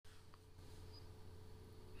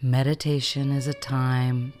Meditation is a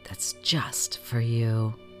time that's just for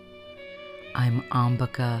you. I'm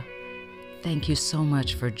Ambika. Thank you so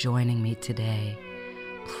much for joining me today.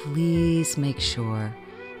 Please make sure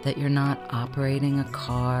that you're not operating a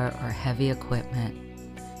car or heavy equipment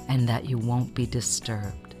and that you won't be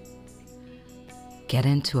disturbed. Get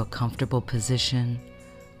into a comfortable position,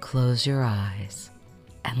 close your eyes,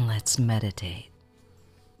 and let's meditate.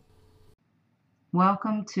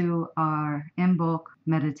 Welcome to our Imbolc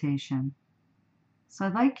meditation. So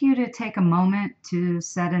I'd like you to take a moment to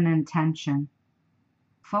set an intention.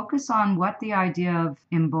 Focus on what the idea of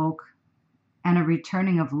Imbolc and a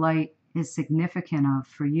returning of light is significant of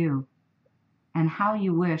for you, and how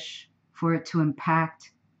you wish for it to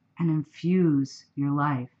impact and infuse your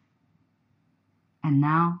life. And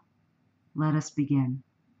now, let us begin.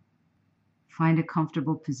 Find a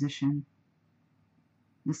comfortable position.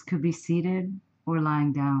 This could be seated or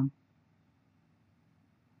lying down.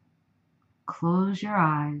 Close your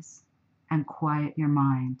eyes and quiet your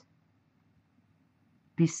mind.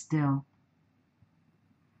 Be still.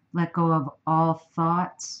 Let go of all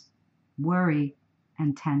thoughts, worry,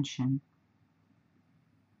 and tension.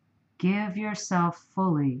 Give yourself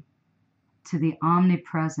fully to the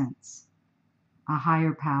omnipresence, a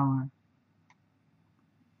higher power.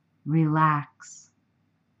 Relax,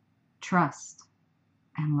 trust,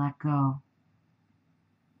 and let go.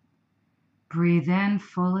 Breathe in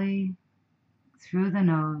fully through the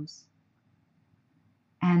nose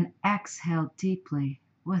and exhale deeply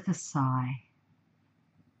with a sigh.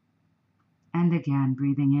 And again,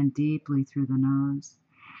 breathing in deeply through the nose.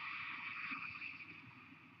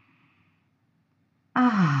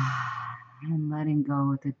 And letting go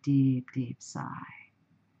with a deep, deep sigh.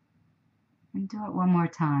 And do it one more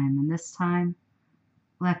time. And this time,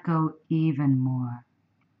 let go even more.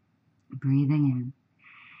 Breathing in.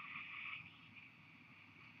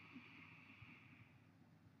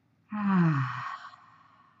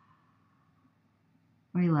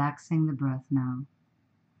 Relaxing the breath now.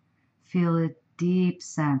 Feel a deep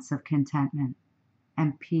sense of contentment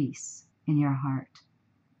and peace in your heart.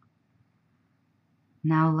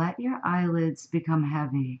 Now let your eyelids become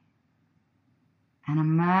heavy and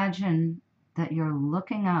imagine that you're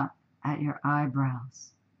looking up at your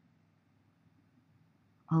eyebrows.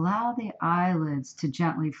 Allow the eyelids to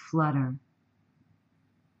gently flutter.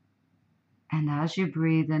 And as you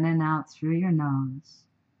breathe in and out through your nose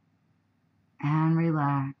and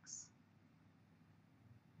relax,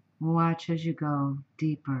 watch as you go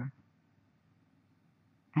deeper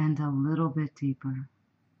and a little bit deeper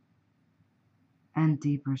and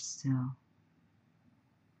deeper still.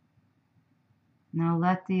 Now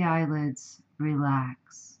let the eyelids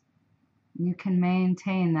relax. You can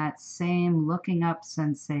maintain that same looking up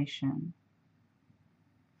sensation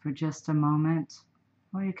for just a moment,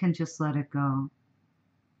 or you can just let it go.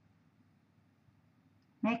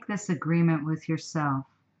 Make this agreement with yourself.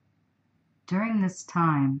 During this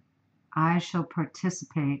time, I shall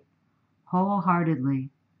participate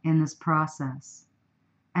wholeheartedly in this process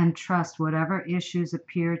and trust whatever issues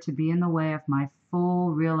appear to be in the way of my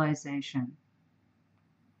full realization.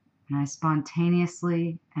 And I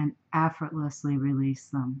spontaneously and effortlessly release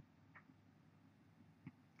them.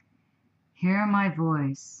 Hear my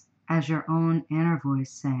voice as your own inner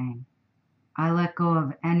voice saying, I let go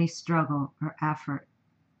of any struggle or effort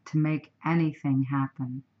to make anything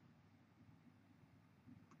happen.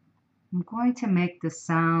 I'm going to make the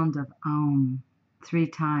sound of Om 3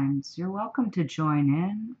 times. You're welcome to join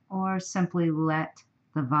in or simply let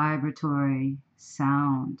the vibratory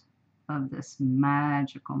sound of this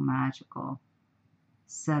magical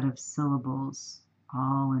set of syllables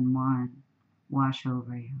all in one wash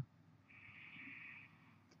over you.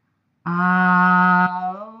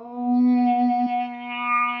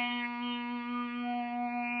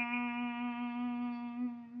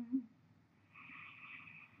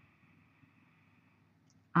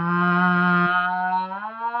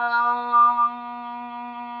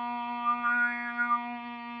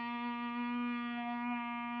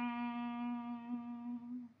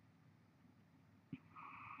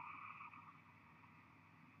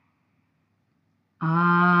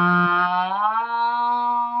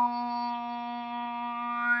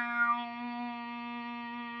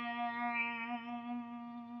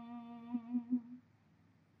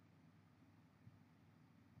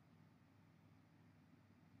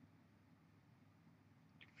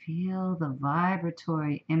 Feel the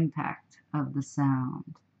vibratory impact of the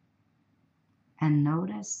sound. And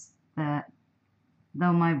notice that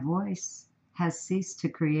though my voice has ceased to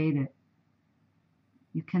create it,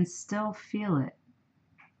 you can still feel it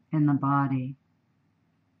in the body.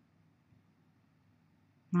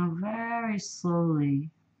 Now, very slowly,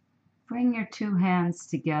 bring your two hands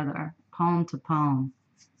together, palm to palm,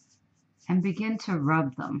 and begin to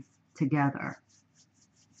rub them together.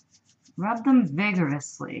 Rub them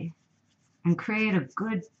vigorously and create a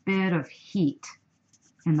good bit of heat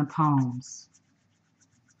in the palms.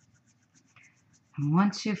 And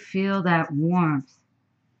once you feel that warmth,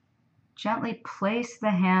 gently place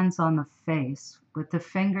the hands on the face with the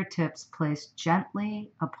fingertips placed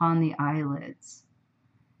gently upon the eyelids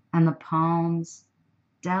and the palms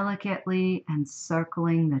delicately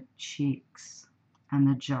encircling the cheeks and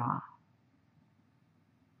the jaw.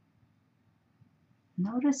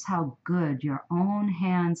 Notice how good your own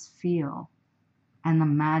hands feel and the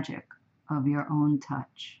magic of your own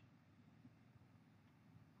touch.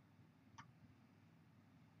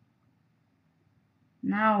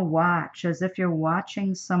 Now watch as if you're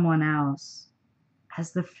watching someone else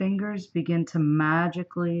as the fingers begin to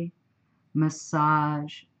magically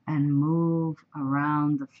massage and move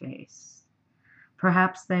around the face.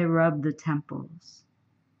 Perhaps they rub the temples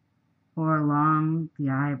or along the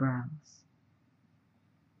eyebrows.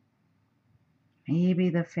 Maybe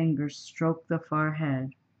the fingers stroke the forehead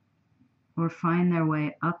or find their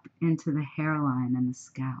way up into the hairline and the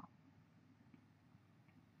scalp.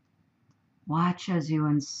 Watch as you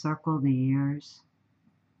encircle the ears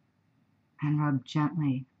and rub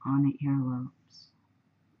gently on the earlobes.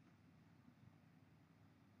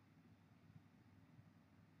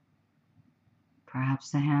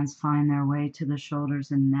 Perhaps the hands find their way to the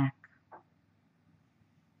shoulders and neck,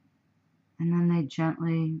 and then they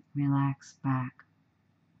gently relax back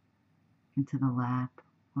into the lap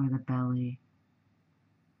or the belly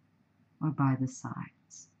or by the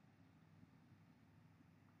sides.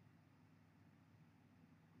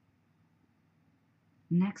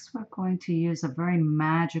 Next, we're going to use a very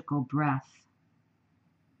magical breath.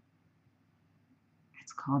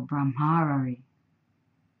 It's called Brahmarari.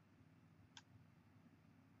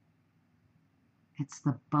 It's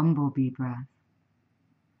the bumblebee breath.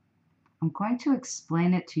 I'm going to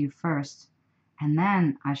explain it to you first, and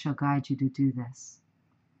then I shall guide you to do this.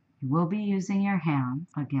 You will be using your hands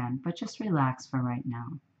again, but just relax for right now.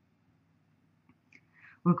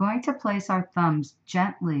 We're going to place our thumbs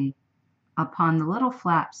gently upon the little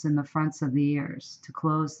flaps in the fronts of the ears to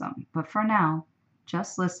close them. But for now,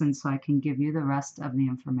 just listen so I can give you the rest of the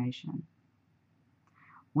information.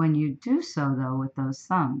 When you do so, though, with those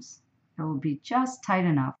thumbs, it will be just tight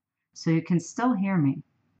enough so you can still hear me.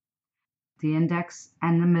 The index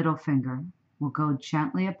and the middle finger will go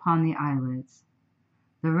gently upon the eyelids.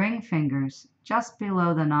 The ring fingers just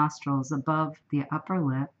below the nostrils above the upper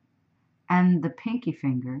lip, and the pinky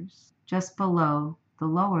fingers just below the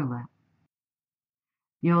lower lip.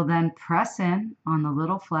 You'll then press in on the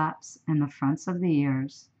little flaps in the fronts of the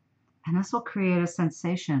ears, and this will create a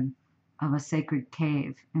sensation of a sacred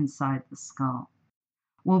cave inside the skull.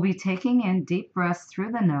 We'll be taking in deep breaths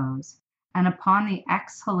through the nose, and upon the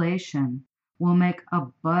exhalation, we'll make a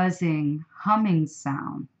buzzing, humming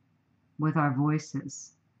sound with our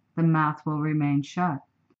voices. The mouth will remain shut.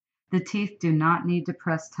 The teeth do not need to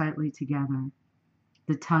press tightly together.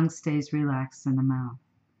 The tongue stays relaxed in the mouth.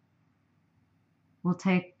 We'll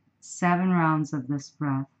take 7 rounds of this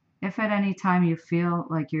breath. If at any time you feel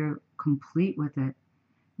like you're complete with it,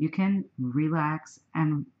 you can relax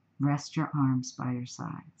and rest your arms by your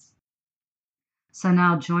sides. So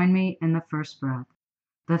now join me in the first breath.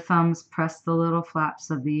 The thumbs press the little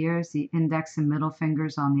flaps of the ears, the index and middle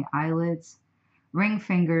fingers on the eyelids, ring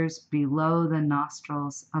fingers below the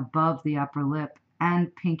nostrils, above the upper lip,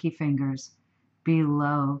 and pinky fingers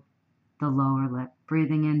below the lower lip.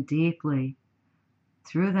 Breathing in deeply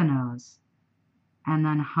through the nose, and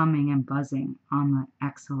then humming and buzzing on the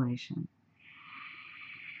exhalation.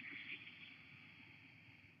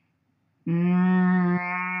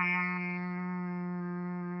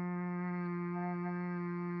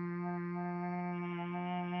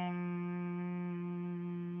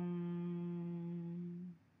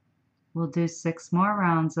 We'll do 6 more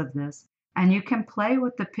rounds of this, and you can play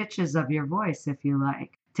with the pitches of your voice if you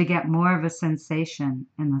like to get more of a sensation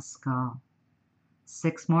in the skull.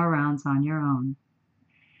 6 more rounds on your own.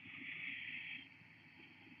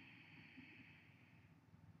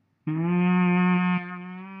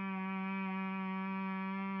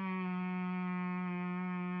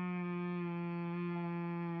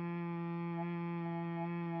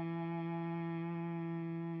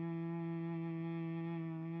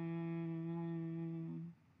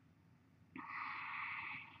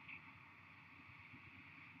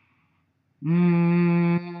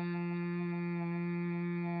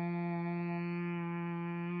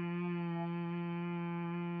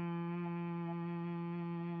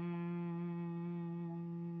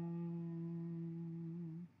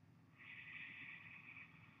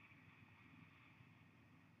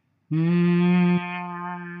 Mm.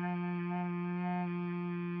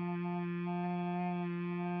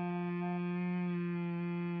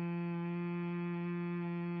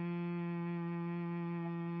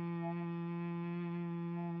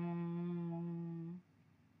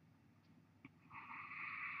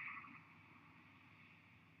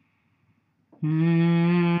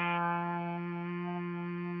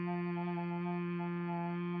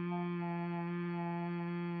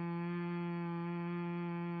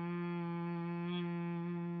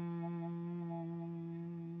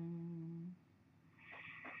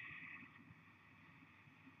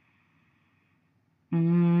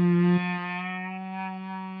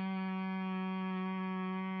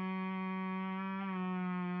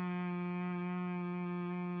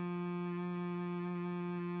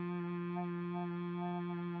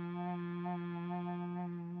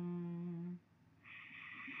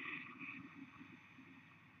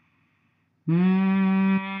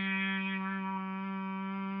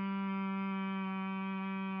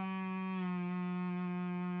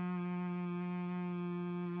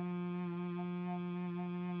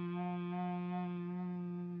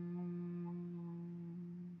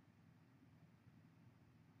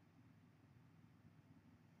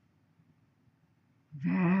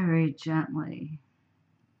 Very gently,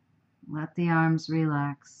 let the arms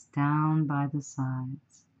relax down by the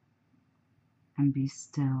sides and be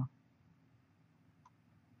still.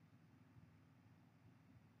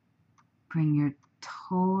 Bring your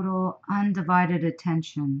total undivided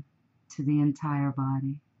attention to the entire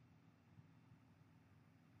body.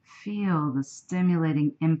 Feel the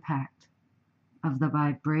stimulating impact of the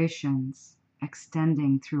vibrations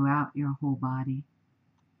extending throughout your whole body.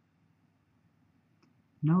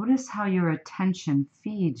 Notice how your attention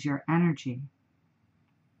feeds your energy.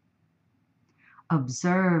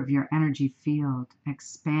 Observe your energy field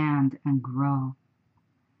expand and grow,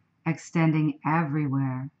 extending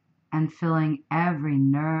everywhere and filling every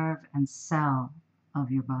nerve and cell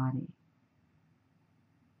of your body.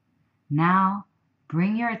 Now,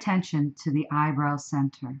 bring your attention to the eyebrow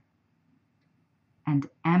center and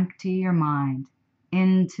empty your mind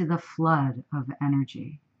into the flood of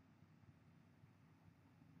energy.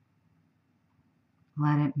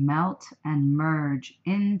 Let it melt and merge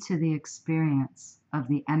into the experience of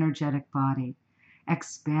the energetic body,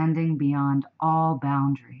 expanding beyond all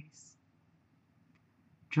boundaries.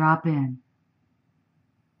 Drop in.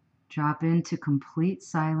 Drop into complete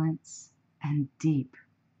silence and deep,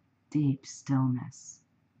 deep stillness.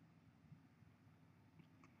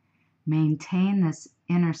 Maintain this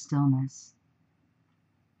inner stillness.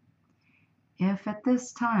 If at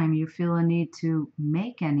this time you feel a need to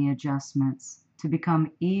make any adjustments to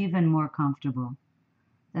become even more comfortable,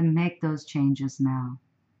 then make those changes now.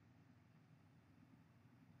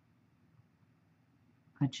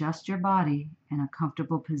 Adjust your body in a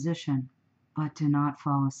comfortable position, but do not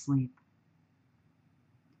fall asleep.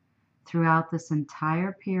 Throughout this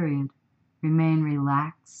entire period, remain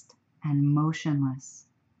relaxed and motionless,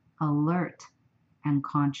 alert and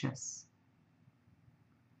conscious.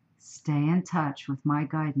 Stay in touch with my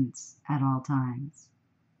guidance at all times.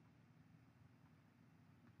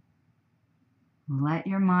 Let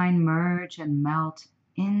your mind merge and melt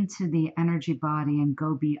into the energy body and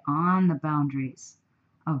go beyond the boundaries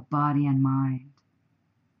of body and mind.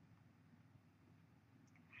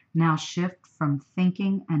 Now shift from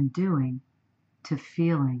thinking and doing to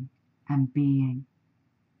feeling and being.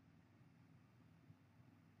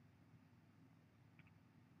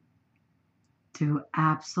 Do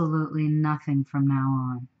absolutely nothing from now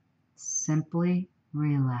on. Simply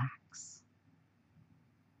relax.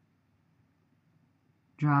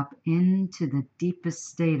 Drop into the deepest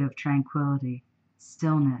state of tranquility,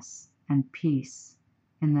 stillness, and peace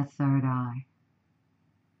in the third eye.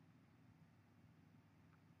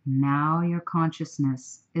 Now your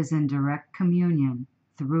consciousness is in direct communion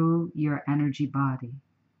through your energy body.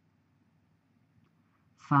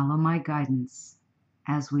 Follow my guidance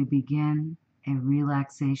as we begin a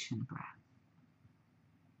relaxation breath.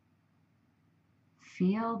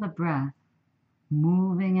 Feel the breath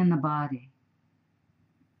moving in the body.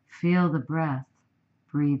 Feel the breath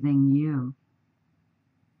breathing you.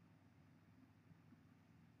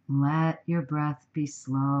 Let your breath be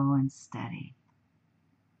slow and steady.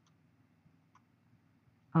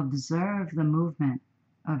 Observe the movement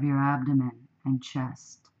of your abdomen and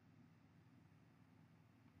chest.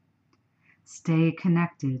 Stay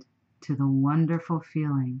connected to the wonderful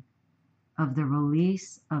feeling of the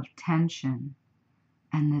release of tension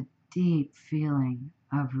and the deep feeling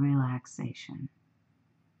of relaxation.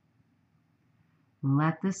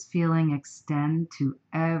 Let this feeling extend to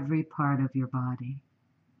every part of your body.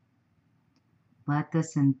 Let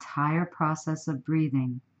this entire process of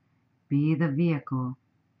breathing be the vehicle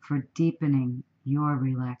for deepening your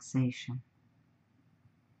relaxation.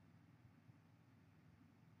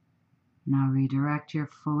 Now redirect your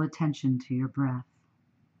full attention to your breath.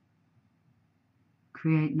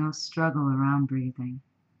 Create no struggle around breathing.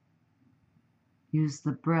 Use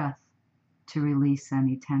the breath to release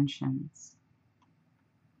any tensions.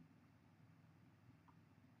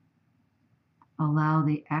 Allow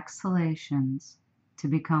the exhalations to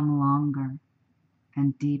become longer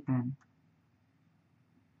and deepen.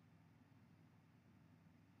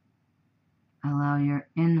 Allow your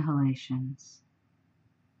inhalations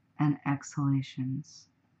and exhalations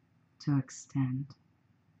to extend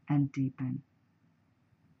and deepen.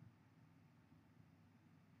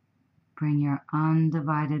 Bring your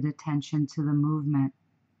undivided attention to the movement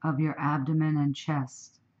of your abdomen and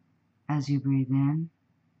chest as you breathe in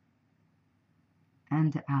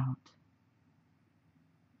and out.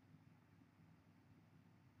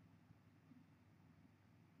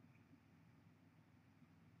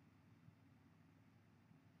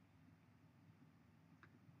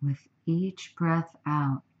 With each breath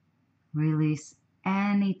out, release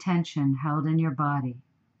any tension held in your body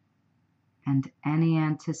and any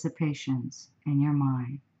anticipations in your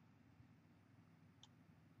mind.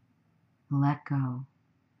 Let go.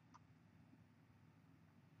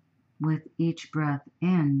 With each breath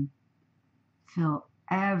in, fill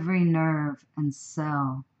every nerve and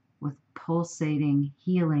cell with pulsating,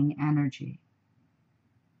 healing energy.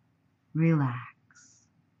 Relax.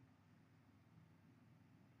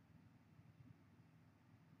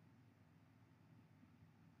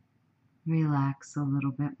 Relax a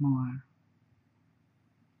little bit more.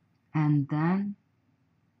 And then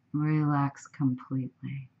relax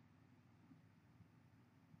completely.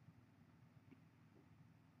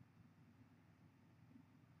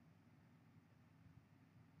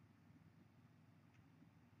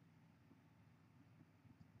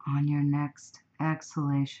 On your next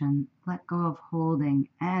exhalation, let go of holding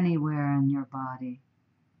anywhere in your body.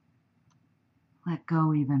 Let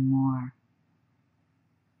go even more.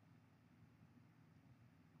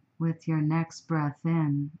 With your next breath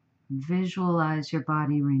in, visualize your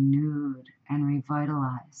body renewed and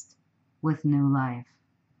revitalized with new life.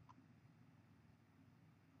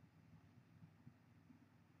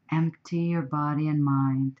 Empty your body and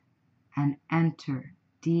mind and enter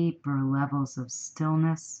deeper levels of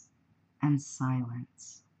stillness and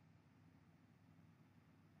silence.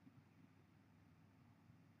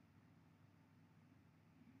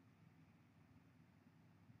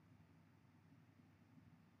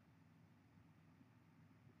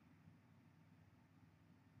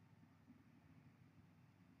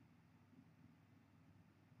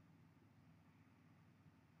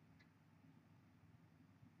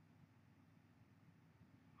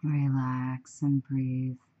 Relax and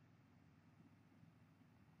breathe.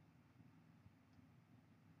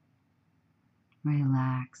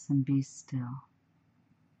 Relax and be still.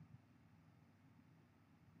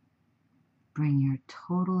 Bring your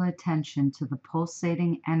total attention to the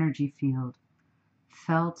pulsating energy field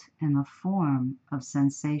felt in the form of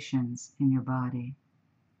sensations in your body.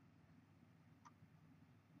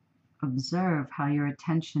 Observe how your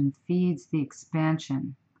attention feeds the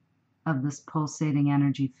expansion of this pulsating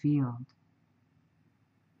energy field.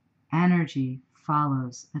 Energy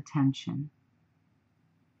follows attention.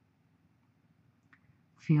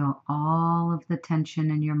 Feel all of the tension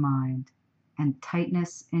in your mind and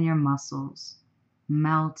tightness in your muscles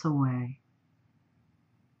melt away.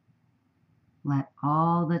 Let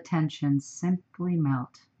all the tension simply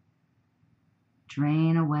melt,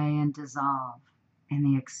 drain away and dissolve in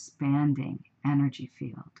the expanding energy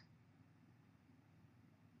field.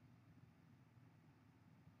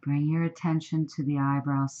 Bring your attention to the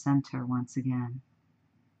eyebrow center once again.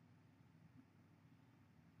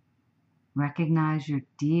 Recognize your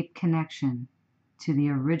deep connection to the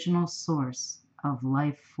original source of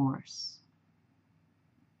life force,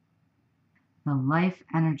 the life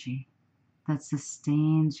energy that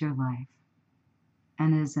sustains your life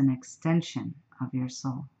and is an extension of your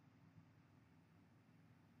soul.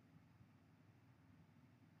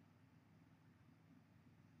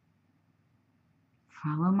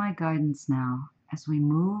 Follow my guidance now as we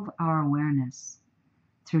move our awareness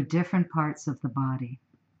through different parts of the body.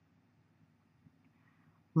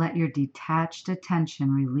 Let your detached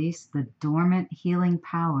attention release the dormant healing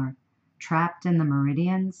power trapped in the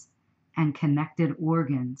meridians and connected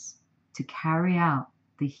organs to carry out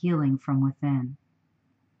the healing from within.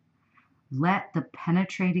 Let the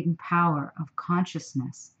penetrating power of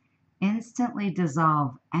consciousness instantly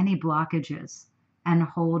dissolve any blockages and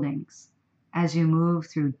holdings as you move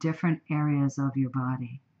through different areas of your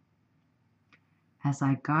body. As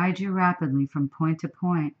I guide you rapidly from point to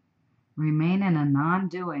point, remain in a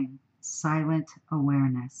non-doing, silent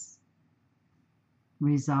awareness.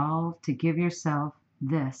 Resolve to give yourself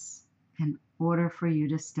this in order for you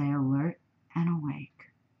to stay alert and awake.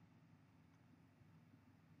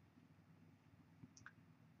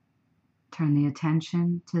 Turn the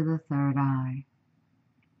attention to the third eye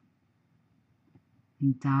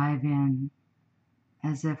and dive in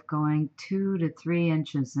as if going 2 to 3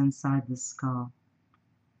 inches inside the skull.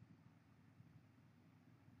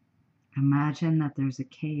 Imagine that there's a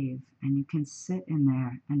cave and you can sit in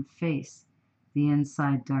there and face the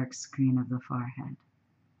inside dark screen of the forehead.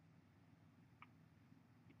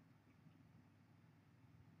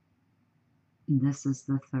 This is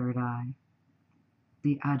the third eye,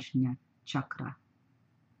 the Ajna chakra.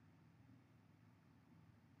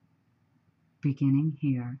 Beginning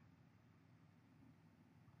here,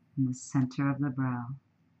 in the center of the brow,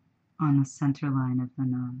 on the center line of the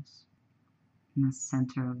nose, in the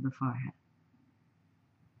center of the forehead.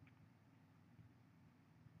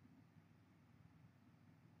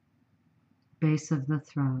 Base of the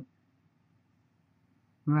throat,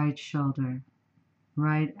 right shoulder,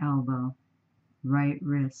 right elbow, right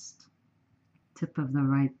wrist, tip of the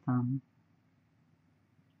right thumb,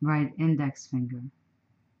 right index finger,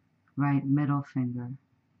 right middle finger,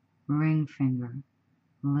 ring finger,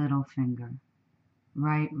 little finger,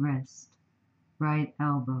 right wrist, right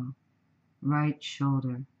elbow, right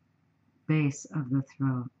shoulder, base of the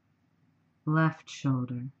throat, left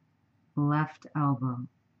shoulder, left elbow,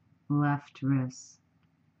 left wrist,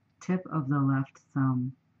 tip of the left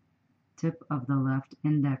thumb, tip of the left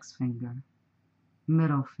index finger,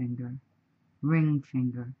 middle finger, ring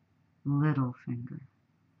finger, little finger,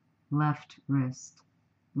 left wrist,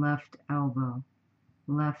 left elbow,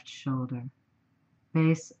 left shoulder,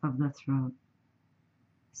 base of the throat,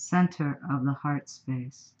 center of the heart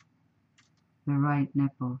space, the right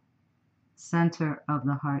nipple, center of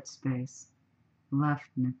the heart space, left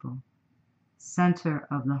nipple, center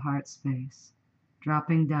of the heart space,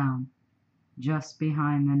 dropping down just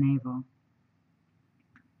behind the navel,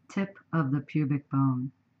 tip of the pubic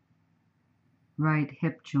bone, right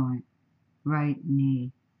hip joint, right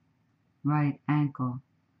knee, right ankle,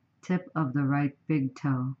 tip of the right big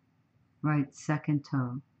toe, right second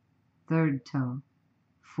toe, third toe,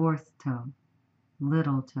 fourth toe,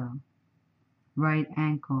 little toe, right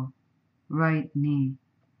ankle, right knee,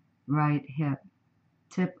 right hip,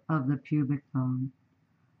 tip of the pubic bone,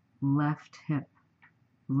 left hip,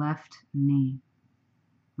 left knee,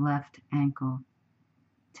 left ankle,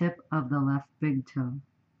 tip of the left big toe,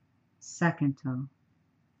 second toe,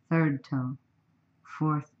 third toe,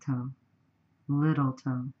 fourth toe, little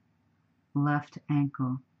toe, left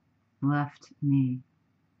ankle, left knee,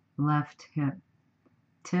 left hip,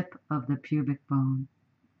 tip of the pubic bone,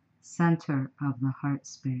 center of the heart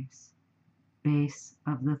space, base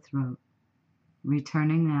of the throat,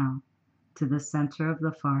 returning now to the center of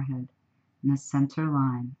the forehead and the center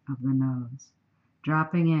line of the nose,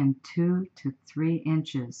 dropping in 2 to 3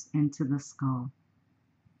 inches into the skull.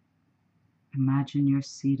 Imagine you're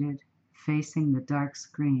seated facing the dark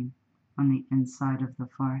screen on the inside of the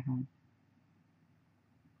forehead.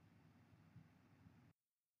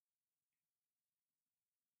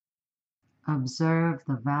 Observe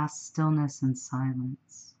the vast stillness and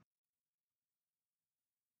silence.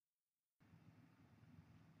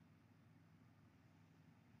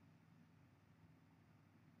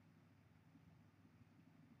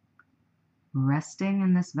 Resting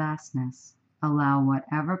in this vastness, allow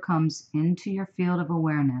whatever comes into your field of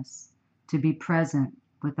awareness to be present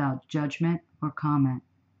without judgment or comment,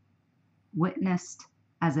 witnessed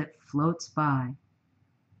as it floats by,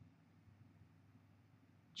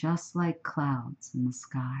 just like clouds in the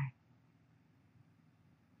sky.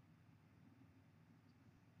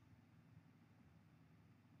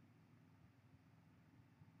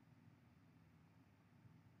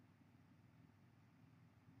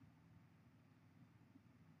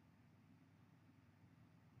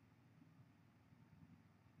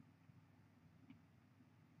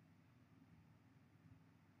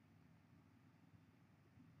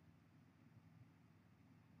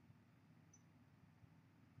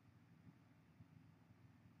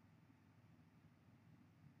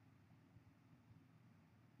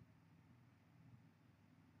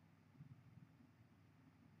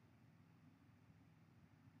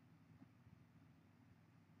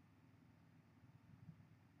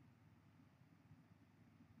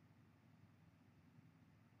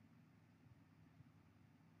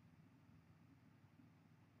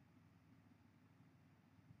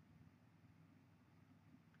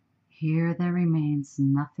 Here there remains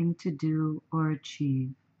nothing to do or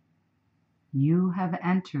achieve. You have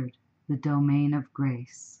entered the domain of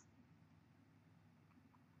grace.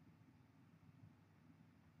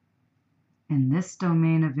 In this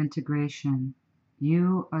domain of integration,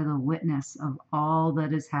 you are the witness of all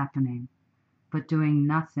that is happening, but doing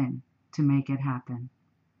nothing to make it happen.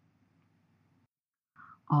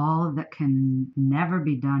 All that can never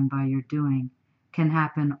be done by your doing can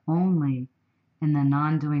happen only in the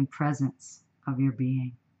non-doing presence of your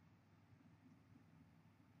being.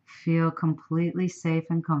 Feel completely safe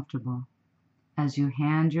and comfortable as you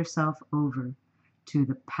hand yourself over to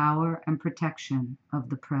the power and protection of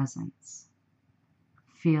the presence.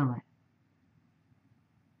 Feel it.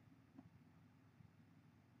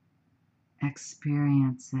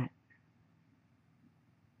 Experience it.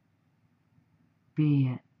 Be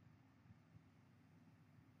it.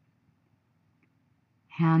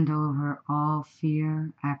 Hand over all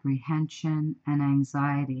fear, apprehension, and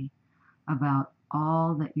anxiety about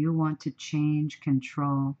all that you want to change,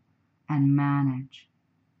 control, and manage.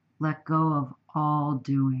 Let go of all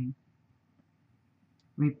doing.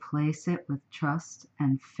 Replace it with trust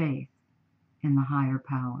and faith in the higher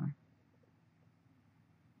power.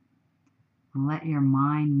 Let your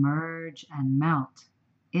mind merge and melt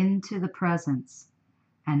into the presence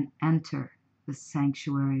and enter the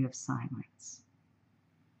sanctuary of silence.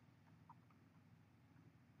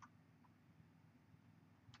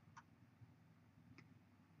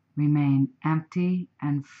 Remain empty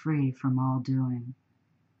and free from all doing.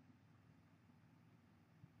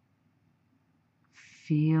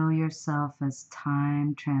 Feel yourself as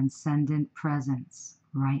time transcendent presence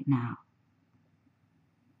right now.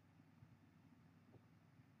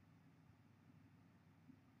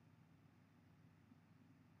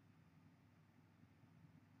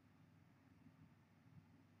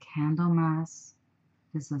 Candlemas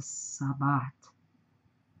is a Sabbat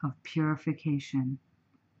of purification,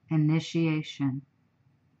 initiation,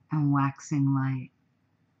 and waxing light.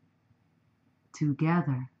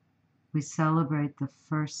 Together, we celebrate the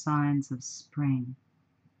first signs of spring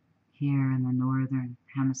here in the Northern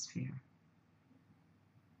Hemisphere.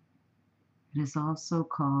 It is also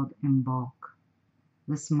called Imbolc.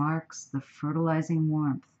 This marks the fertilizing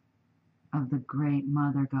warmth of the great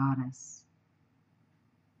Mother Goddess.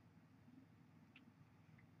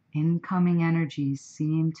 Incoming energies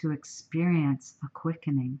seem to experience a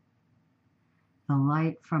quickening. The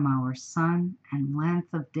light from our sun and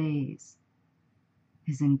length of days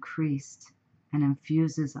is increased and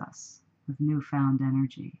infuses us with newfound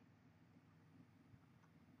energy.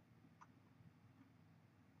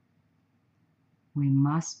 We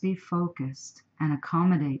must be focused and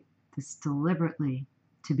accommodate this deliberately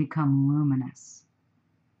to become luminous.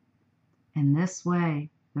 In this way,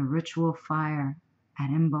 the ritual fire at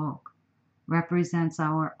Imbolc represents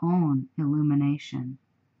our own illumination.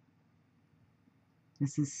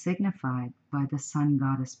 This is signified by the sun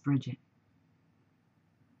goddess Bridget.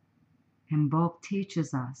 Imbolc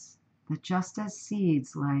teaches us that just as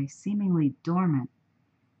seeds lie seemingly dormant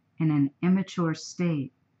in an immature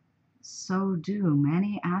state, so do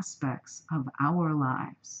many aspects of our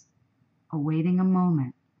lives, awaiting a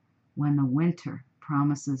moment when the winter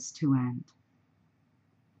promises to end.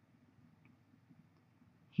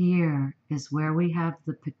 Here is where we have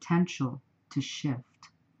the potential to shift.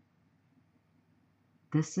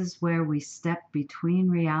 This is where we step between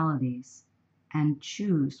realities and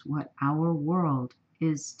choose what our world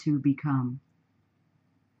is to become.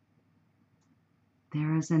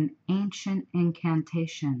 There is an ancient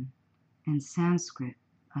incantation in Sanskrit,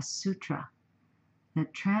 a sutra,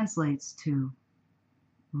 that translates to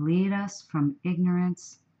lead us from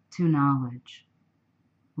ignorance to knowledge,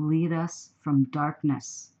 lead us from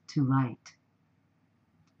darkness to light,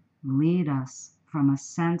 lead us from a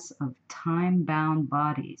sense of time-bound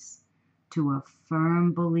bodies to a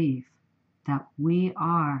firm belief that we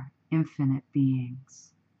are infinite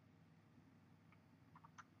beings.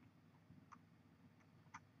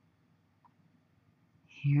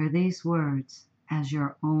 Hear these words as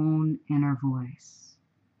your own inner voice.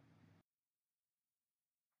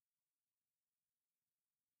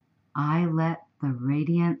 I let the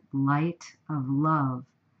radiant light of love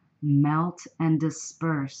melt and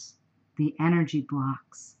disperse the energy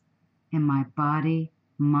blocks in my body,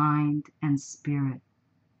 mind, and spirit.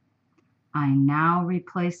 I now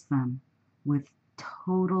replace them with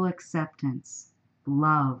total acceptance,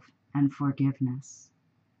 love, and forgiveness.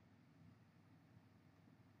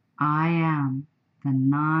 I am the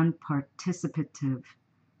non-participative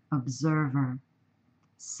observer,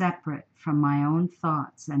 separate from my own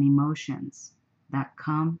thoughts and emotions that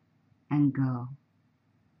come and go.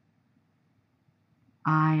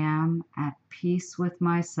 I am at peace with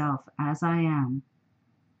myself as I am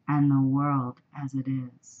and the world as it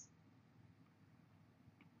is.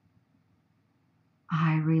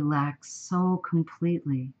 I relax so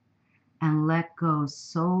completely and let go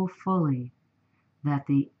so fully that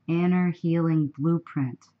the inner healing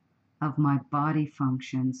blueprint of my body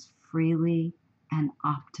functions freely and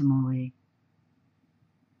optimally.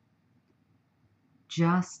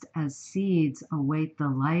 Just as seeds await the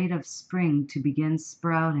light of spring to begin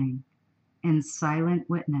sprouting, in silent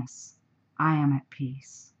witness, I am at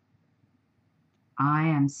peace. I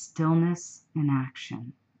am stillness in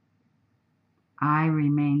action. I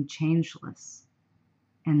remain changeless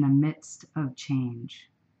in the midst of change.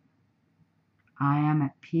 I am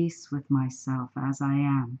at peace with myself as I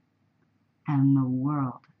am and the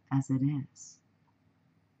world as it is.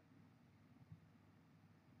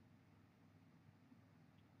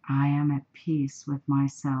 I am at peace with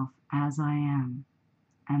myself as I am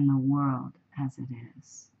and the world as it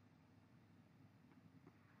is.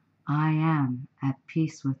 I am at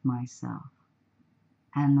peace with myself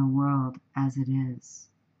and the world as it is.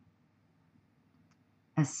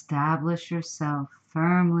 Establish yourself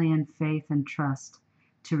firmly in faith and trust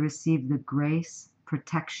to receive the grace,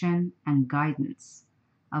 protection, and guidance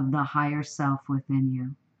of the higher self within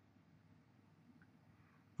you.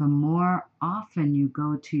 The more often you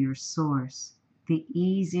go to your source, the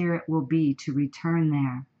easier it will be to return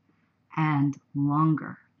there, and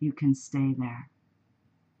longer you can stay there.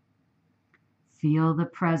 Feel the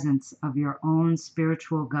presence of your own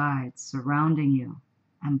spiritual guides surrounding you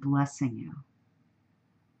and blessing you.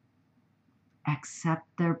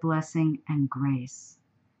 Accept their blessing and grace.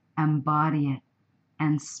 Embody it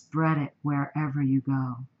and spread it wherever you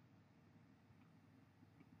go.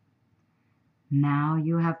 Now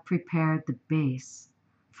you have prepared the base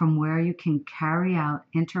from where you can carry out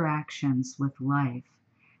interactions with life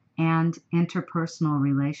and interpersonal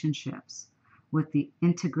relationships with the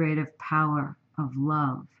integrative power of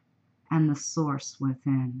love and the source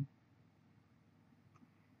within.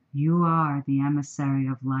 You are the emissary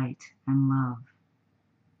of light and love.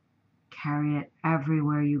 Carry it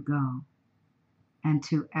everywhere you go and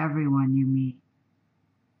to everyone you meet.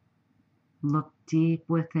 Look deep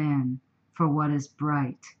within for what is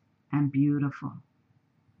bright and beautiful.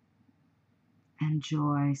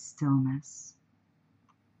 Enjoy stillness.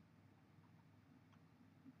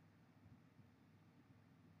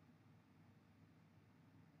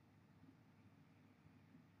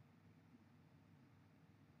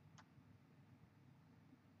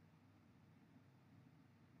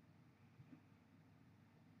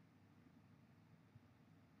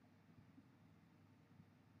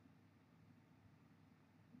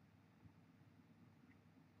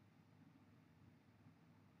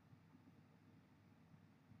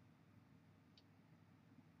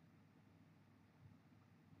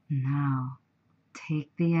 Now,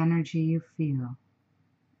 take the energy you feel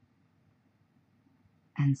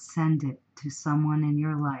and send it to someone in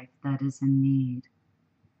your life that is in need.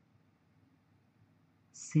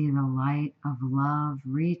 See the light of love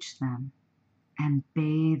reach them and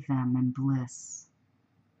bathe them in bliss.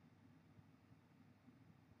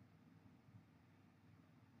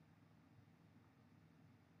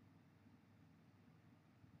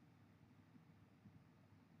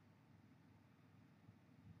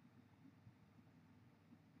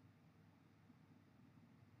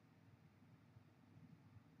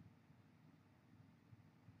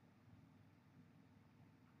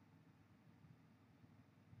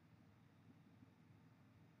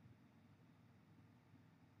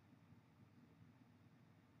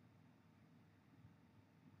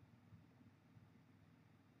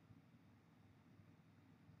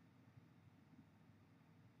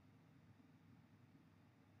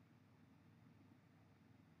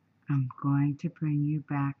 I'm going to bring you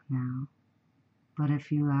back now, but if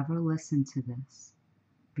you ever listen to this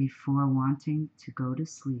before wanting to go to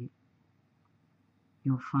sleep,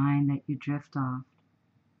 you'll find that you drift off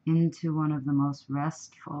into one of the most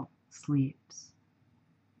restful sleeps,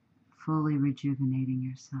 fully rejuvenating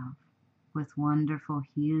yourself with wonderful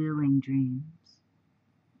healing dreams.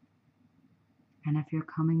 And if you're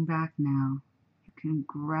coming back now, you can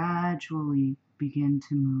gradually begin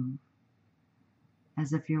to move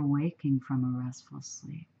as if you're waking from a restful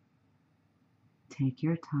sleep. Take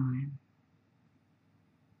your time.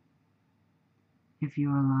 If you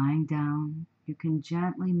are lying down, you can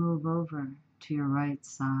gently move over to your right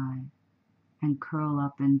side and curl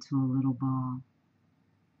up into a little ball.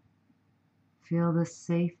 Feel the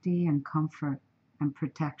safety and comfort and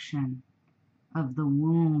protection of the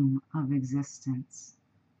womb of existence.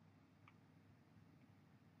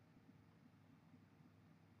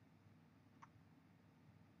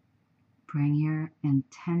 Bring your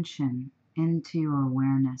intention into your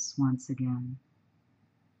awareness once again.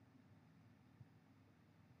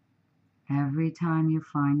 Every time you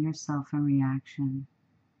find yourself in reaction,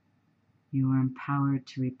 you are empowered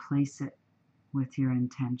to replace it with your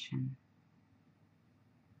intention.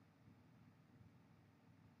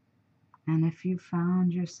 And if you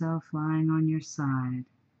found yourself lying on your side,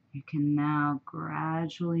 you can now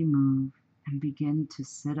gradually move and begin to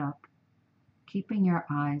sit up, keeping your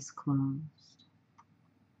eyes closed.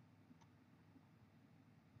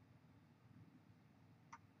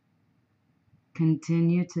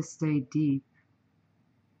 Continue to stay deep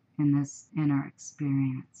in this inner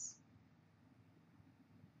experience.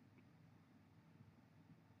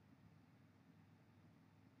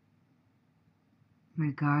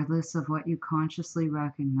 Regardless of what you consciously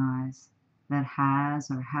recognize that has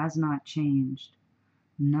or has not changed,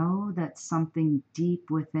 know that something deep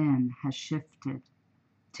within has shifted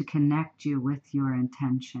to connect you with your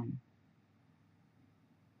intention.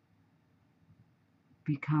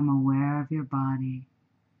 Become aware of your body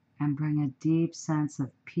and bring a deep sense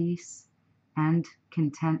of peace and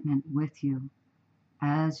contentment with you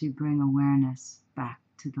as you bring awareness back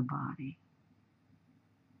to the body.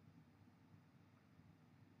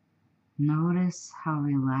 Notice how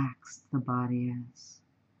relaxed the body is.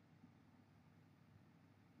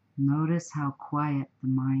 Notice how quiet the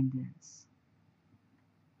mind is.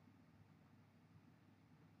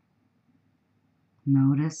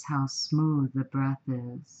 Notice how smooth the breath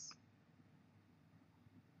is.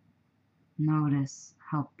 Notice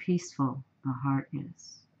how peaceful the heart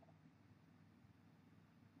is.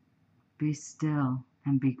 Be still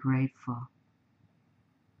and be grateful.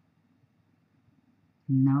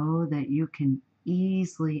 Know that you can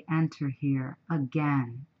easily enter here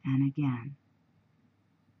again and again.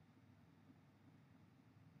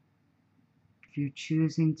 If you're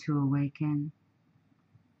choosing to awaken,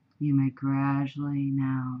 you may gradually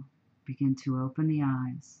now begin to open the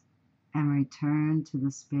eyes and return to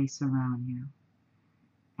the space around you.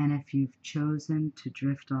 And if you've chosen to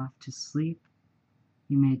drift off to sleep,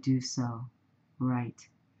 you may do so right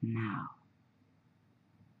now.